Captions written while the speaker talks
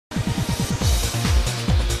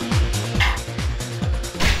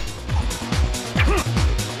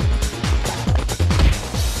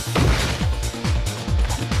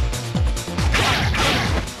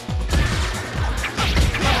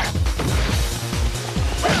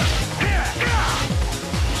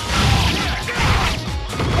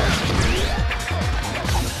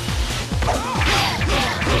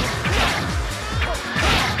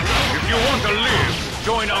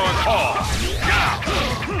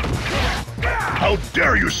How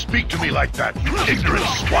dare you speak to me like that, you ignorant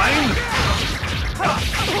swine!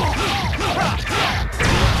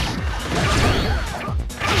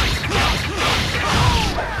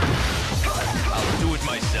 I'll do it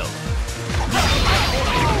myself.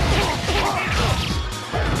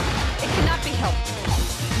 It cannot be helped.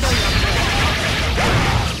 No, you're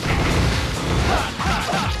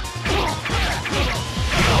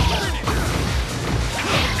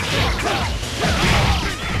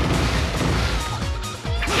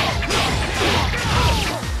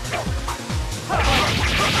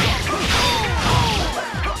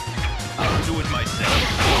I'll do it myself.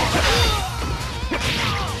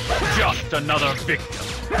 Just another victim.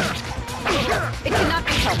 It cannot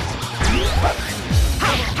be helped.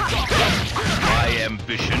 My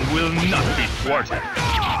ambition will not be thwarted.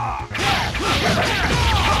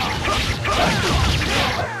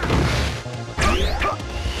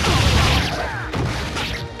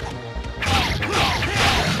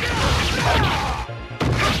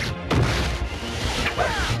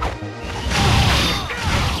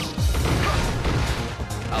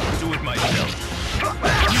 I'll do it myself.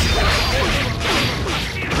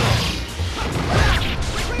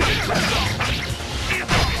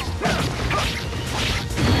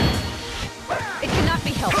 It cannot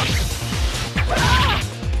be helped.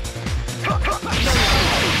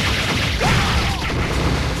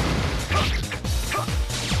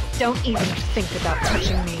 Don't even think about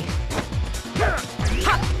touching me.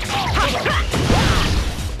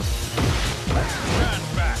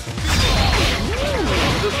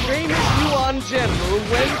 The famous Yuan General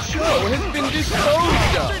Wen Chou has been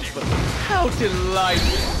disposed of. How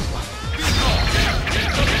delightful.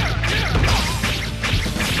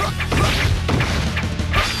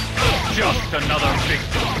 Just another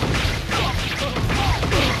victim.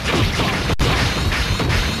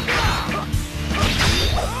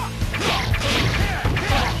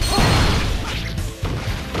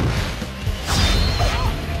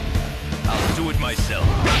 I'll do it myself.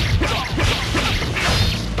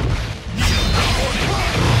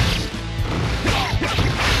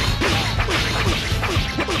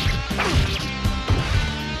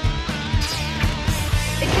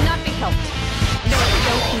 It cannot be helped. No,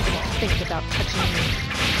 don't even think about touching me.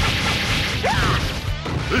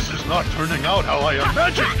 This is not turning out how I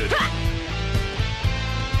imagined it.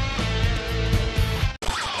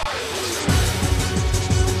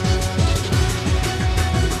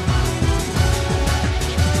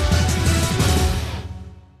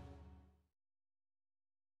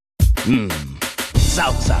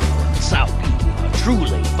 Cao Cao and Cao Pi are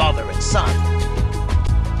truly father and son.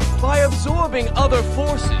 By absorbing other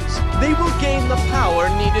forces, they will gain the power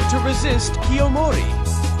needed to resist Kiyomori.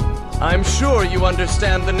 I'm sure you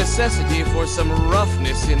understand the necessity for some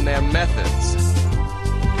roughness in their methods.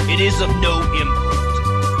 It is of no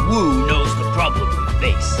import. Wu knows the problem we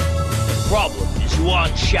face. The problem is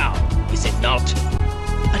Yuan Shao, is it not?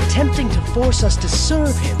 Attempting to force us to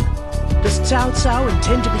serve him. Does Cao Cao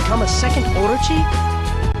intend to become a second Orochi?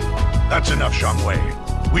 That's enough, Zhang Wei.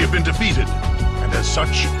 We have been defeated, and as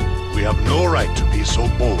such, we have no right to be so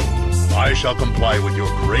bold. I shall comply with your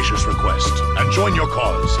gracious request and join your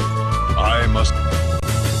cause. I must...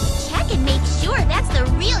 Check and make sure that's the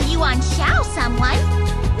real Yuan Shao, someone.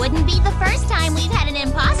 Wouldn't be the first time we've had an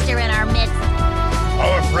imposter in our midst.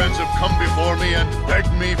 Our friends have come before me and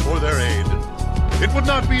begged me for their aid. It would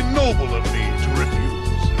not be noble of me to refuse.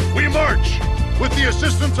 We march! With the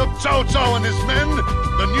assistance of Cao Cao and his men,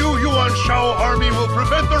 the new Yuan Shao army will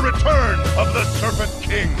prevent the return of the Serpent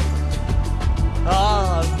King.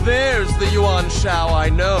 Ah, there's the Yuan Shao I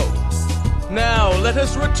know. Now let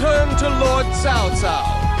us return to Lord Cao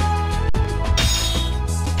Cao.